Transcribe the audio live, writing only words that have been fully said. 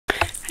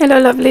Hello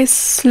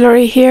lovelies,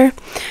 Lori here.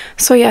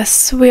 So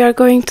yes, we are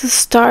going to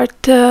start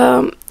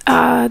the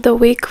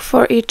week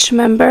for each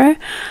member.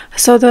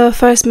 So the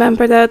first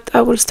member that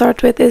I will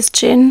start with is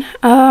Jin.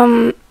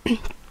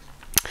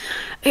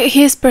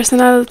 His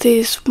personality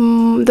is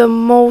the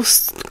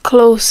most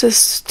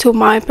closest to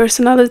my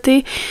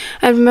personality.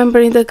 I remember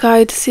in the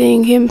guide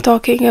seeing him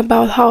talking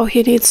about how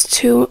he needs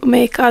to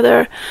make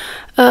other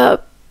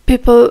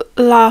people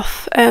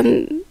laugh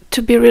and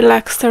to be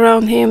relaxed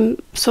around him,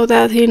 so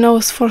that he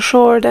knows for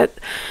sure that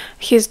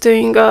he's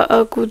doing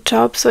a good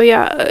job. So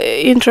yeah,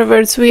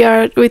 introverts,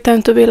 we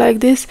tend to be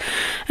like this,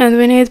 and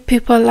we need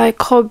people like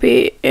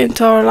Hobby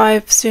into our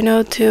lives, you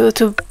know,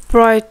 to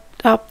brighten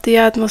up the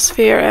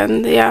atmosphere.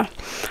 And yeah,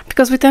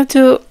 because we tend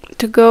to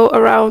go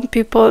around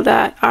people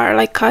that are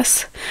like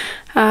us,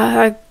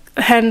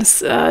 hence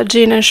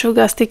Jin and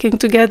Suga sticking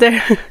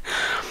together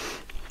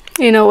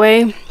in a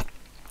way.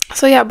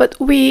 So yeah, but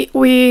we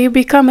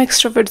become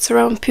extroverts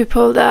around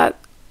people that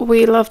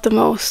we love the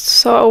most.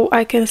 So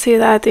I can see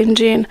that in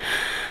Jin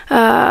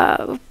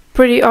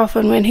pretty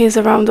often when he's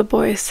around the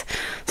boys.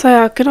 So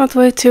yeah, I cannot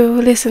wait to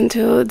listen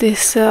to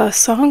this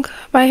song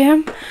by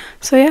him.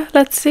 So yeah,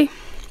 let's see.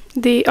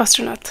 The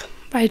Astronaut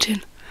by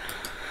Jin.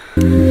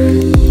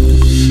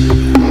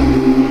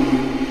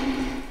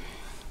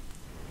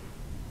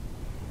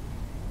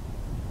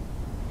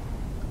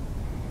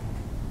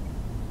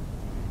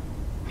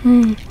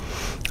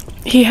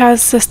 He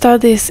has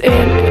studies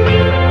in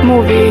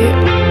movie,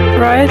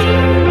 right?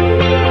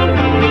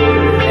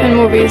 In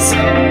movies.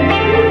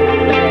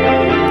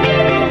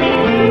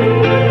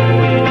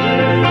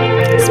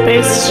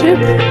 Spaceship?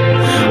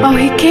 Oh,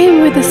 he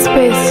came with a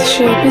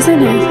spaceship,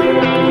 isn't it?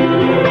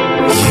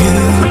 You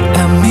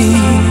and me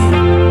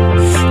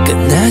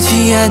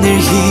끝나지 않을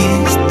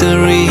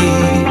history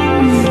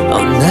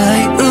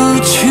나의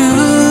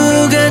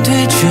우주가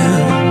되준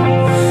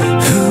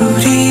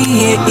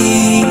우리의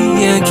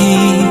이야기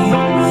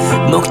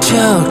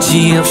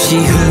목적지 없이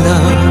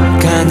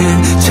흘러가는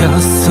저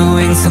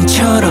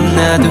소행성처럼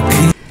나도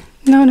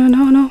No.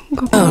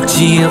 Go.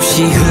 목적지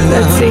없이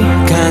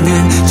흘러가는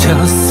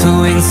저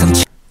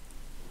소행성처럼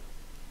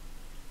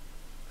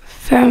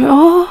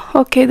Oh,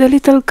 okay, the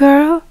little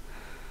girl.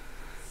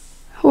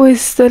 Who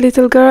is the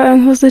little girl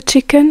and who's the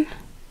chicken?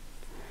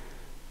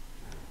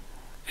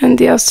 And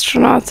the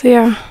astronaut,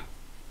 yeah.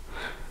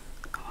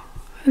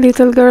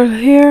 Little girl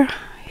here.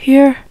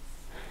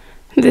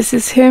 This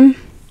is him.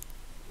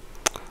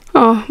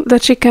 Oh, the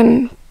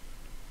chicken.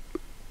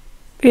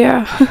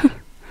 Yeah.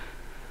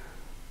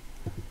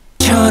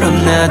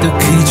 처럼 나도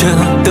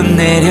그저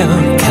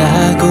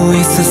떠내려가고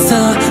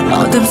있었어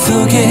어둠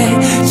속에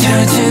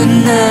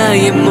젖은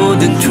나의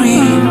모든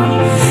dream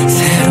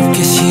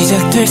새롭게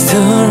시작될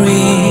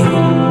story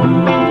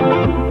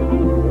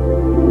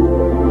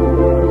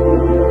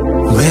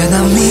When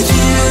I'm with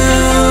you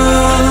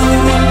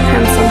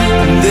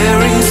Handsome.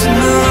 There is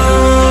no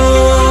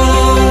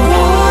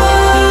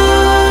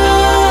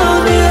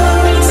one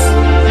else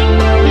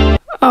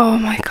Oh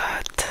my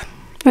god.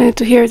 I need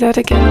to hear that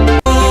again.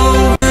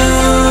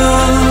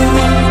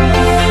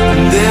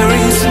 There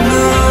is no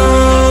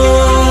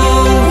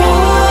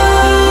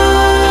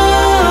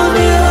one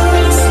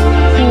else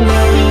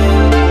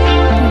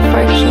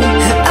Perfection. I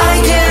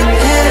get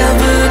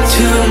heaven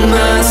to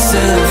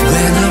myself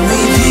when I'm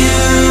with you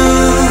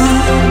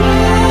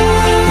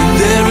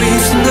There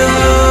is no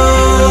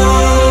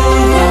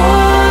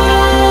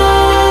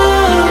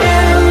one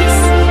else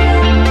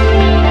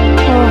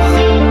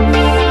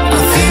I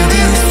feel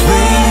this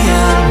way I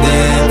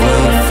never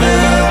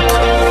felt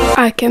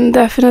I can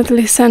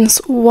definitely sense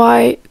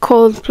why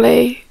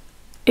Coldplay,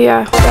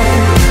 yeah,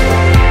 definitely.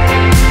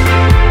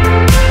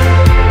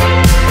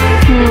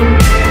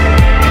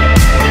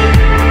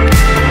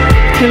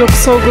 He looks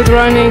so good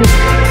running.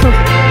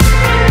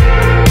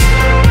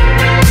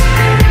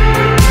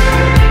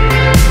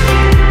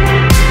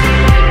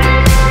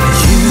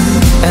 You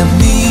and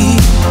me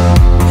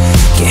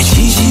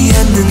깨지지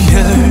않는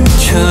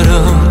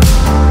별처럼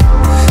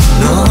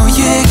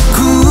너의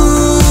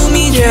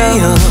꿈이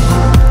되어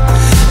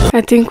I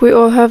think we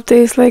all have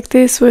days like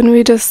this when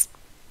we just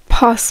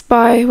pass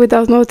by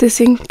without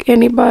noticing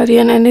anybody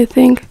and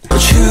anything.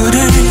 주를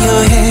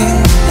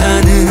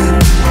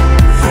여행하는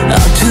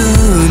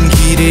어두운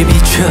길에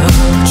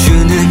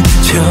비춰주는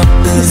저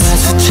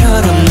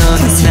은하수처럼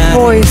너는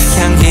나를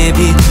향해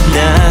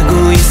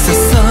빛나고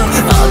있었어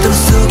어둠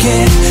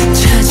속에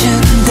찾은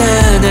단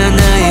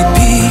하나의 빛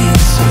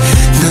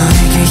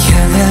너에게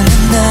향하는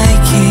나의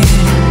길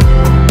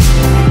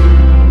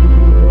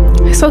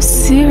So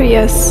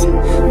serious.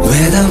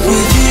 When I'm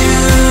with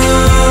you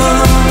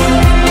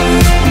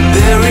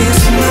There is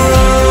no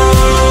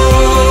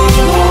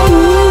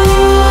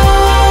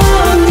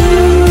one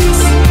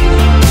else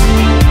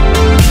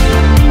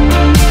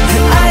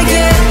I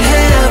get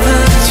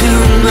heaven to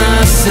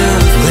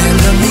myself when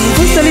I'm with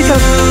you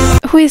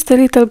Who is the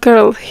little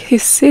girl?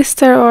 His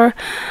sister, or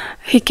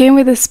he came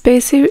with a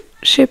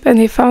spaceship and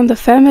he found a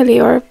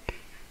family, or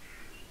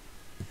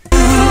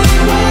There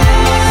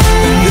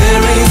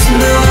is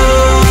no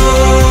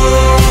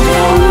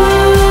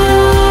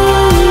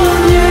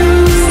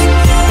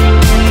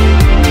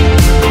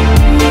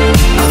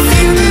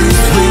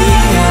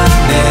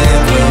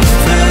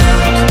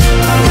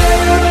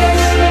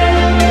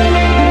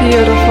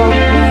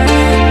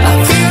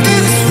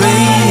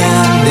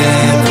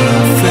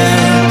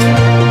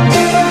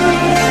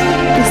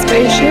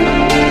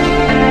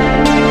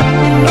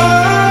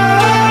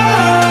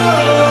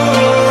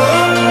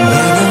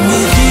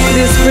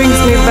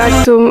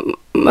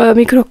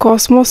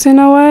microcosmos in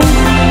a way.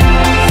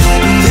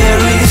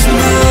 There is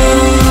no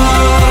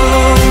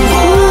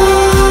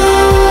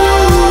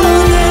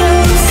one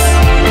else.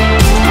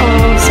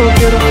 Oh, so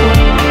beautiful.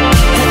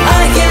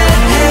 I get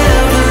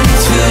heaven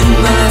to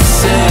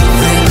myself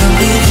when I'm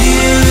with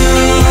you.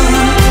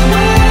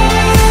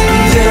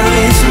 There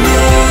is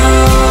no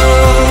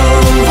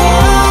one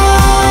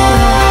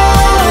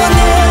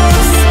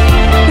else.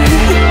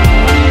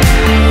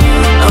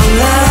 A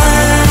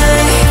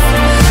light,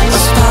 a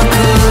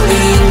sparkle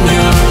in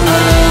your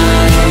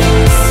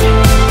eyes.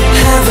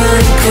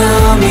 Heaven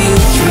coming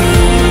through.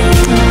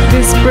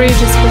 This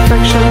bridge is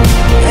perfection.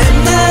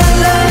 And I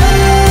love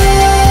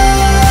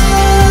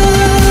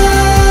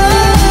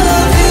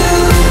you.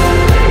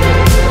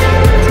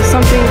 So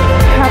something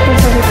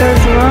happens and it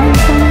turns around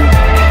for me.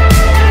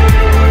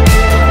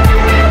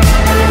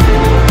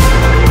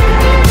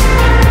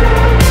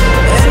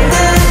 And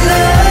I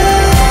love you.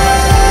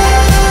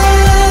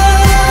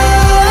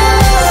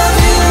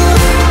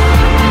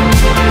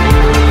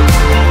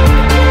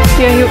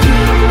 Yeah,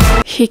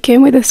 he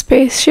came with a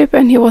spaceship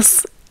and he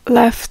was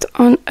left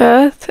on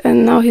Earth,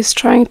 and now he's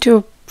trying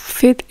to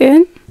fit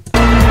in.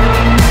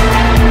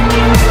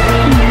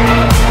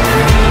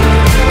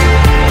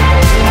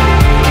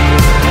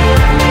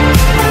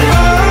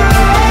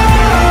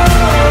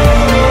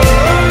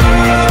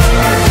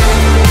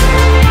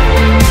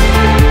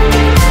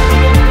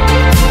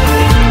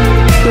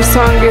 The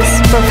song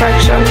is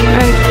perfection,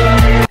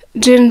 and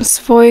Jin's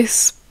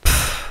voice,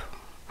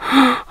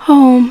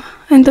 home,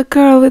 and the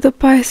girl with the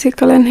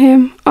bicycle and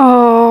him.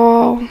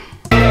 Oh,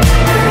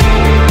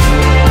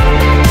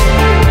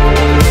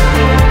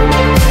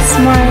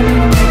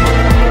 smiling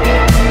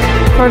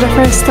for the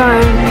first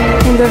time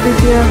in the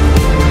video.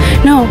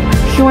 No,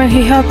 when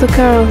he helped the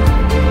girl.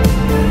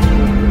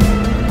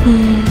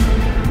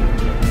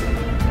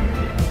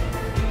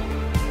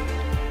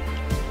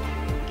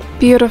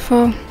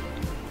 Beautiful.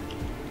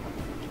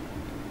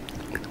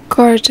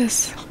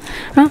 Gorgeous.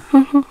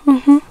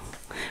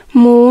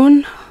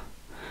 Moon,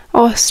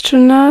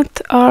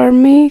 astronaut,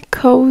 army,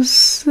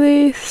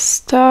 cozy,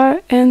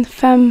 star, and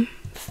family.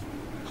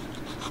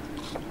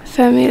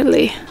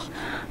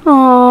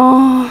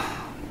 Oh,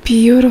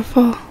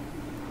 beautiful.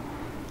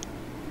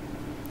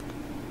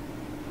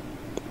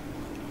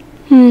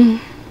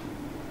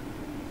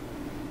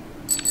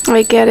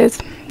 I get it,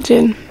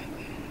 Jin.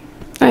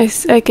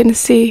 I can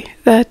see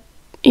that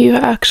you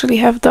actually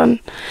have done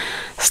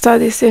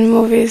studies in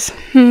movies.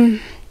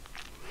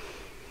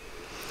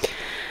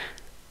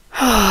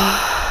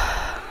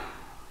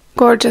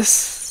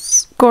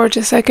 Gorgeous,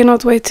 gorgeous. I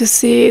cannot wait to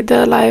see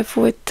the live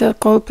with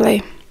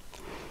Coldplay.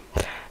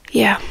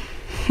 Yeah.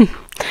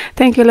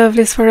 Thank you,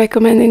 lovelies, for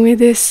recommending me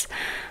this.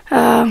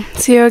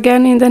 See you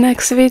again in the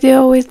next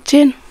video with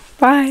Jin.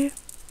 Bye.